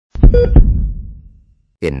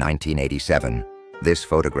In 1987, this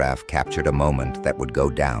photograph captured a moment that would go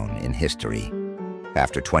down in history.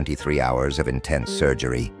 After 23 hours of intense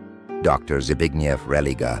surgery, Dr. Zbigniew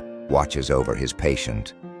Religa watches over his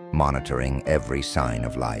patient, monitoring every sign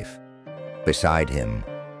of life. Beside him,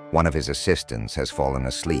 one of his assistants has fallen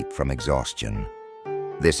asleep from exhaustion.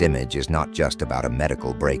 This image is not just about a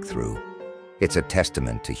medical breakthrough. It's a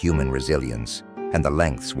testament to human resilience and the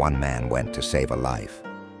lengths one man went to save a life.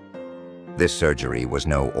 This surgery was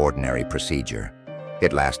no ordinary procedure.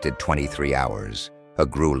 It lasted 23 hours, a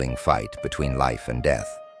grueling fight between life and death.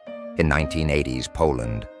 In 1980s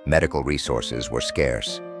Poland, medical resources were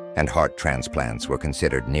scarce, and heart transplants were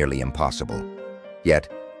considered nearly impossible. Yet,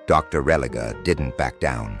 Dr. Religa didn't back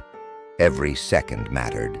down. Every second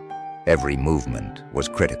mattered. Every movement was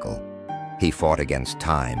critical. He fought against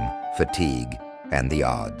time, fatigue, and the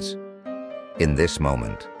odds. In this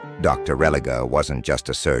moment, Dr. Religa wasn't just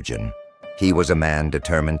a surgeon. He was a man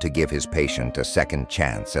determined to give his patient a second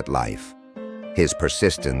chance at life. His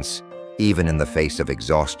persistence, even in the face of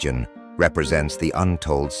exhaustion, represents the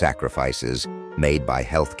untold sacrifices made by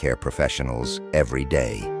healthcare professionals every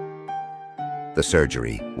day. The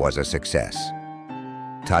surgery was a success.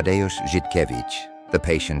 Tadeusz Zbigniew, the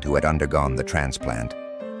patient who had undergone the transplant,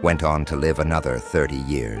 went on to live another 30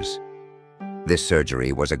 years. This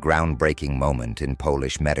surgery was a groundbreaking moment in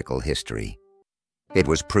Polish medical history. It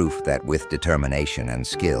was proof that with determination and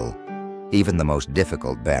skill, even the most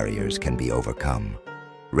difficult barriers can be overcome.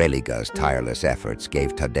 Religa's tireless efforts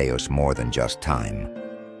gave Tadeusz more than just time.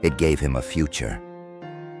 It gave him a future.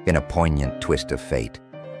 In a poignant twist of fate,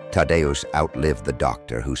 Tadeusz outlived the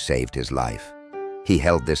doctor who saved his life. He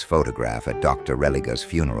held this photograph at Dr. Religa's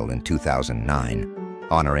funeral in 2009,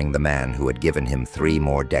 honoring the man who had given him 3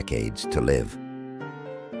 more decades to live.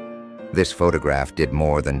 This photograph did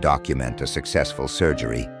more than document a successful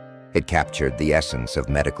surgery. It captured the essence of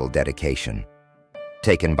medical dedication.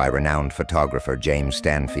 Taken by renowned photographer James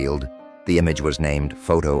Stanfield, the image was named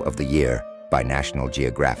Photo of the Year by National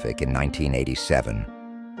Geographic in 1987.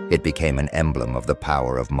 It became an emblem of the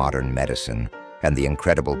power of modern medicine and the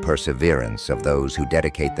incredible perseverance of those who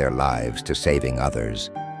dedicate their lives to saving others.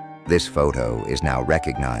 This photo is now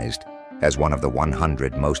recognized as one of the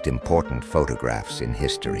 100 most important photographs in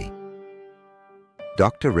history.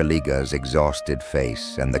 Dr. Religa's exhausted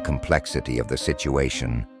face and the complexity of the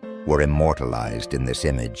situation were immortalized in this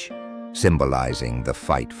image, symbolizing the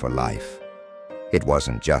fight for life. It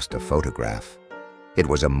wasn't just a photograph. It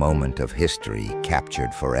was a moment of history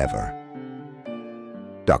captured forever.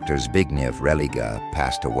 Dr. Zbigniew Religa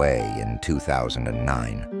passed away in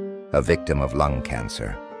 2009, a victim of lung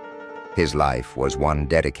cancer. His life was one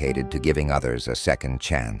dedicated to giving others a second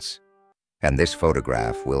chance, and this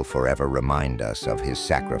photograph will forever remind us of his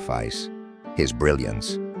sacrifice, his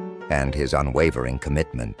brilliance, and his unwavering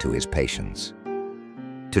commitment to his patients.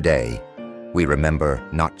 Today, we remember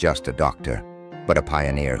not just a doctor, but a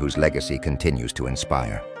pioneer whose legacy continues to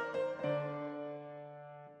inspire.